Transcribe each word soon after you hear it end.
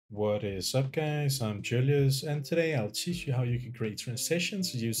What is up, guys? I'm Julius, and today I'll teach you how you can create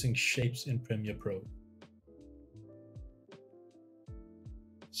transitions using shapes in Premiere Pro.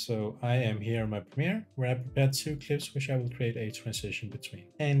 So I am here in my Premiere, where I prepared 2 clips which I will create a transition between.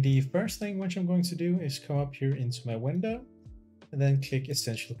 And the first thing which I'm going to do is come up here into my window, and then click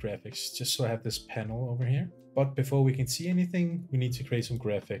Essential Graphics, just so I have this panel over here. But before we can see anything, we need to create some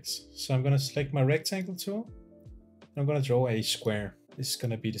graphics. So I'm going to select my rectangle tool, and I'm going to draw a square. This is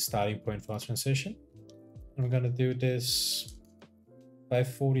going to be the starting point for our transition. I'm going to do this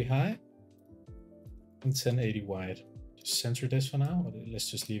 540 high and 1080 wide. Just center this for now, or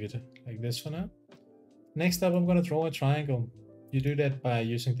let's just leave it like this for now. Next up, I'm going to draw a triangle. You do that by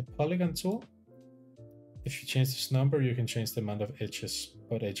using the polygon tool. If you change this number, you can change the amount of edges,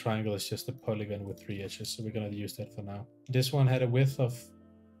 but a triangle is just a polygon with 3 edges, so we're going to use that for now. This one had a width of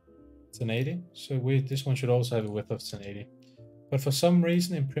 1080, so this one should also have a width of 1080. But for some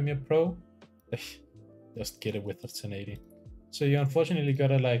reason in Premiere Pro, they just get a width of 1080. So you unfortunately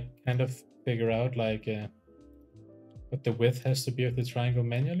gotta kind of figure out what the width has to be of the triangle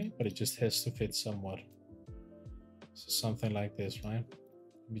manually, but it just has to fit somewhat. So something like this, right?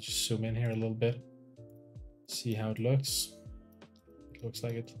 Let me just zoom in here a little bit. See how it looks. It looks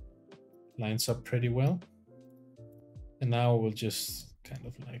like it lines up pretty well. And now we'll just kind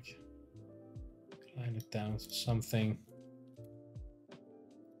of line it down to something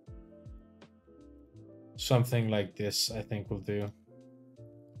like this, I think will do.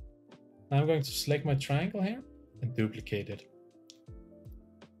 Now I'm going to select my triangle here and duplicate it.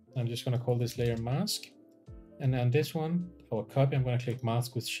 I'm just going to call this layer mask. And on this one, our copy, I'm going to click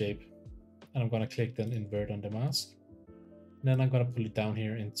mask with shape. And I'm going to click then invert on the mask. And then I'm going to pull it down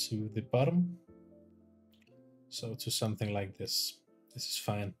here into the bottom. So to something like this. This is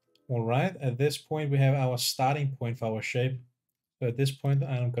fine. All right, at this point, we have our starting point for our shape. So at this point,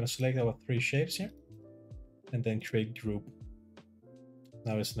 I'm going to select our 3 shapes here. And then create group.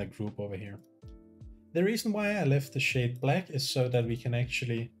 Now it's in a group over here. The reason why I left the shade black is so that we can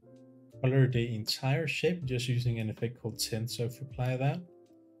actually color the entire shape just using an effect called tint. So if we apply that,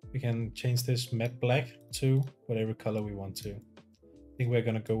 we can change this matte black to whatever color we want to. I think we're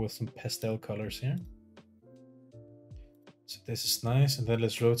gonna go with some pastel colors here. So this is nice, and then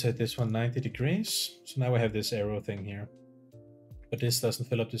let's rotate this one 90 degrees. So now we have this arrow thing here, but this doesn't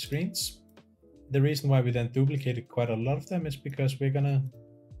fill up the screens. The reason why we then duplicated quite a lot of them is because we're gonna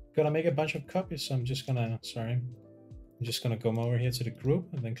make a bunch of copies. So I'm just gonna come over here to the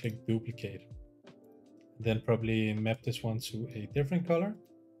group and then click duplicate. Then probably map this one to a different color.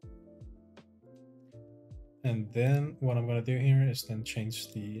 And then what I'm gonna do here is then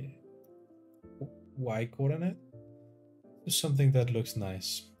change the Y coordinate to something that looks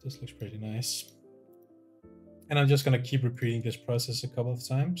nice. This looks pretty nice. And I'm just gonna keep repeating this process a couple of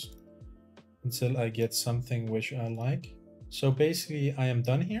times until I get something which I like. So basically I am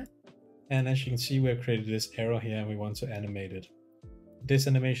done here. And as you can see, we have created this arrow here and we want to animate it. This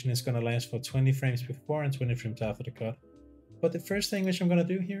animation is gonna last for 20 frames before and 20 frames after the cut. But the first thing which I'm gonna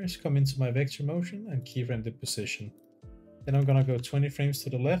do here is come into my vector motion and keyframe the position. Then I'm gonna go 20 frames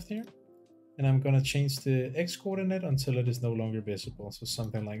to the left here. And I'm gonna change the X coordinate until it is no longer visible. So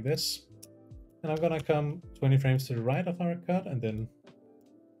something like this. And I'm gonna come 20 frames to the right of our cut and then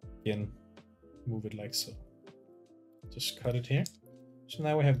again, move it like so. Just cut it here. So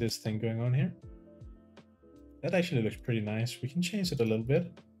now we have this thing going on here. That actually looks pretty nice. We can change it a little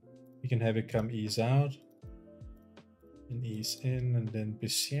bit. We can have it come ease out and ease in and then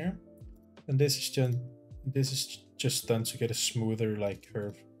Bezier. And this is just done to get a smoother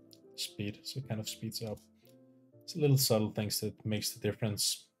curve speed. So it kind of speeds up. It's a little subtle things that makes the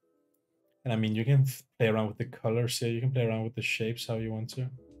difference. And I mean, you can play around with the colors here. You can play around with the shapes how you want to.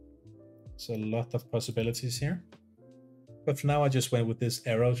 So a lot of possibilities here. But for now, I just went with this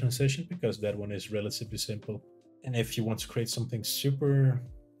arrow transition because that one is relatively simple. And if you want to create something super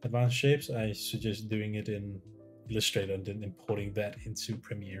advanced shapes, I suggest doing it in Illustrator and then importing that into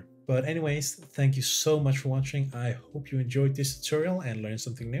Premiere. But anyways, thank you so much for watching. I hope you enjoyed this tutorial and learned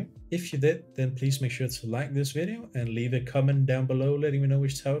something new. If you did, then please make sure to like this video and leave a comment down below letting me know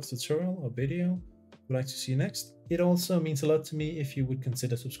which type of tutorial or video you'd like to see next. It also means a lot to me if you would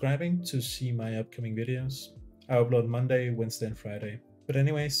consider subscribing to see my upcoming videos. I upload Monday, Wednesday, and Friday. But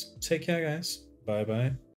anyways, take care guys. Bye bye.